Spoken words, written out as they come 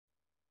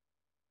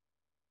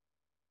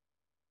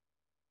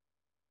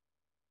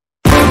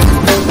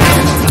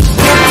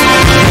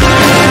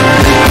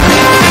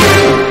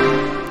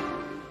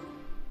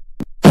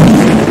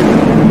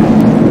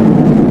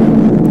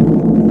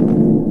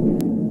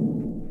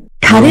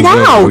Cut it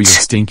out! You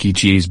stinky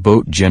cheese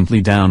boat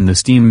gently down the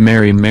steam.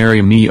 Marry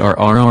me.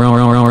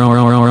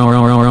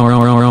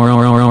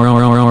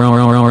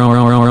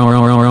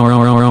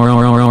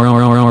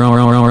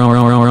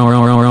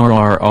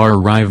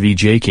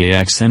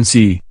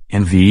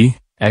 NV,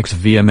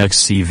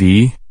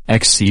 XVMXCV,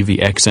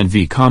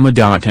 XCVXNV,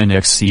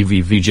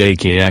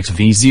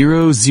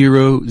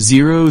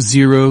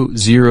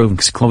 NXCVVJKXV00000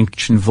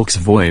 Exclusion Vux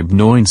Voib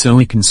Noin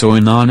Silicon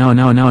Soy no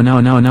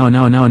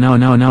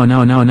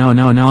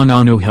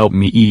help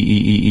me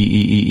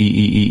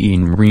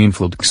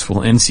Reinflux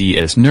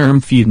NCS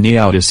Nerm Feed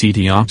Neauda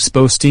City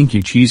Opspo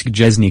Stinky Cheese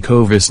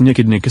Jesnikovis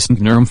Nikidnikus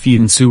Nerm Feed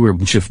and Sewer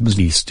Bshif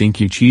Bzli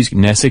Stinky Cheese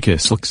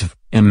Gnesikus Lux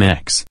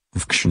MX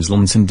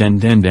Vkshenslansen den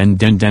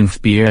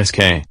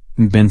BSK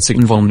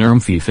Bensignval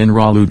Nermfi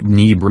Finralut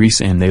Nebris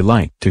and they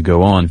like to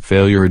go on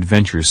failure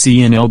adventures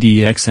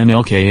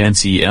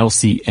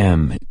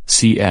CNLDXNLKNCLCM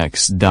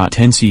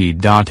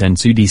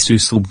CX.NC.NCD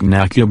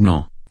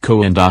Suslbnakubno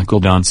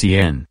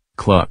Koendakeldancien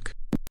Cluck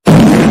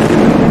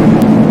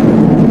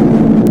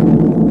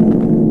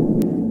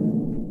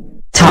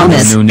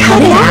Thomas,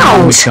 cut it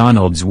out!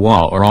 McDonald's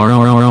wall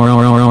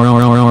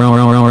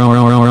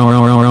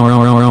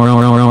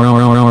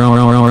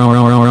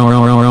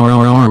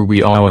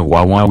we all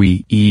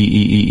wawawi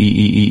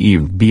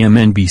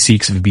BMN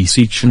B6 B6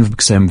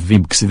 vxm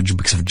vxv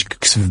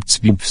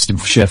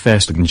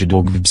chefest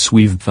gnjadog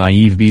sweev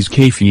thaiv bs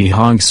kafi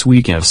hog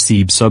sweek f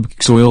seeb sub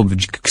soil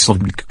befs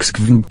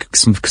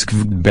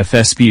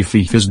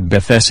bfs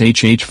befs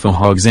hh for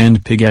hogs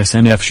and pig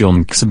snf shilm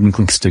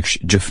xbnklingstik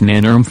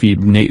jefnan ermfeed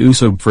ne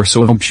usob for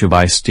soil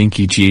shabai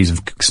stinky cheese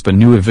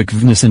vxpanuivik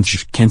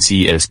vnesent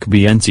kensi esk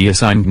bnc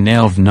assigned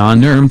nelv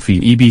non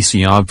ermfeed ebc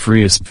og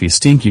frius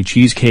stinky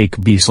cheesecake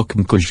b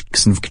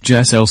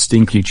Jesel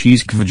Stinky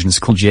Cheese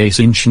Kvijnskl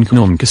Jason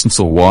Shinknum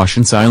Kissensel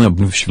Washin Silab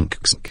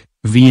Vshinksk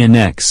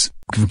VNX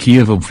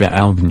Kvkievo Fa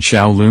Alban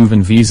Shao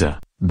Lumvan Visa.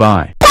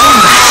 Bye.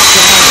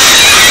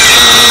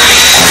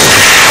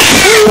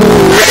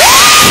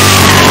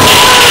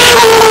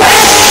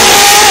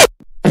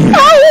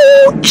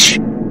 Ouch!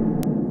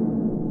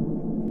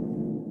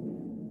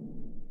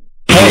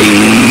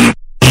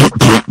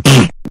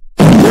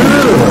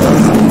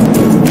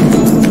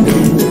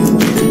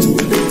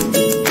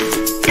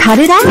 Cut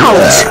it out!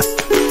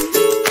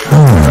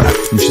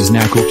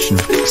 Mshiznakokshn,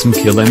 some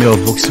kilemil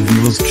vox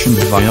vilskshn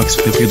viox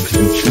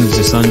pipidvkshn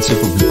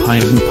zisansipov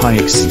pien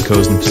pix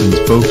kozmpsons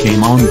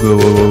bokame ongo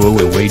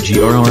away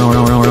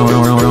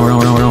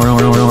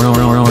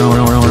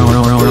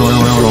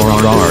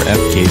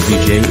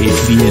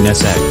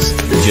FKVJ8VNSX,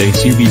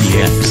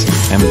 JCBDX,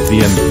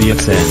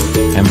 MVMVXN,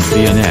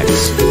 MVNX,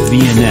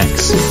 VNX,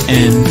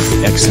 N,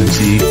 XMC,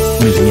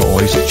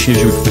 Miznois,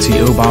 Chizuk,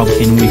 TO Bob,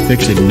 can we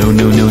fix it? No.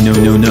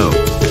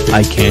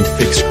 I can't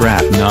fix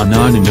crap. No,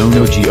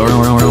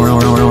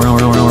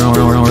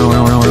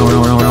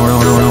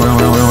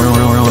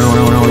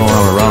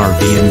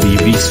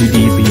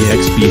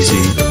 BNBVCDVXBC,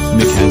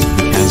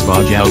 Mikaz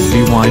Vajal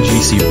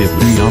VYGC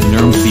Biblion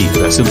Nerm Feed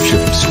Vesiv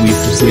Shift Sweet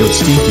Zil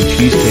Stinky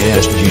Cheese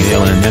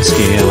KSGLN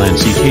SKLN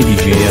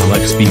CKDJL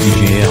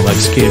XBDJL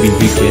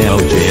XKVVKL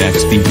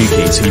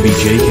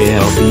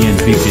JXBVKCBJKL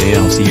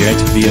BNVKL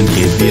CXVNK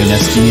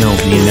VNSDL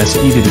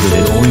VNSD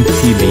Oink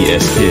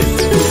PBS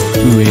Kids.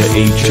 Ooh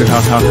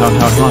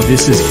ha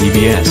this is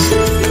PBS.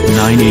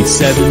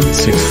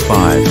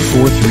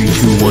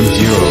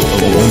 98765432110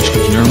 Orange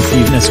Nerm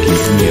Feed Neski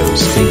Neo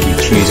Stinky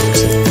Cheese.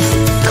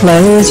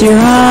 Close your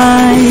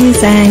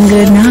eyes and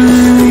good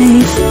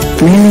night.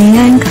 Willie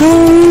and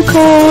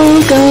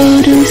Coco,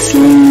 go to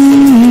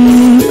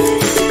sleep.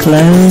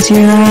 Close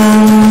your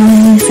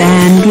eyes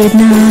and good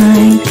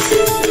night.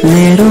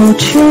 Little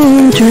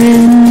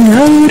children,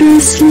 go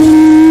to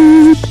sleep.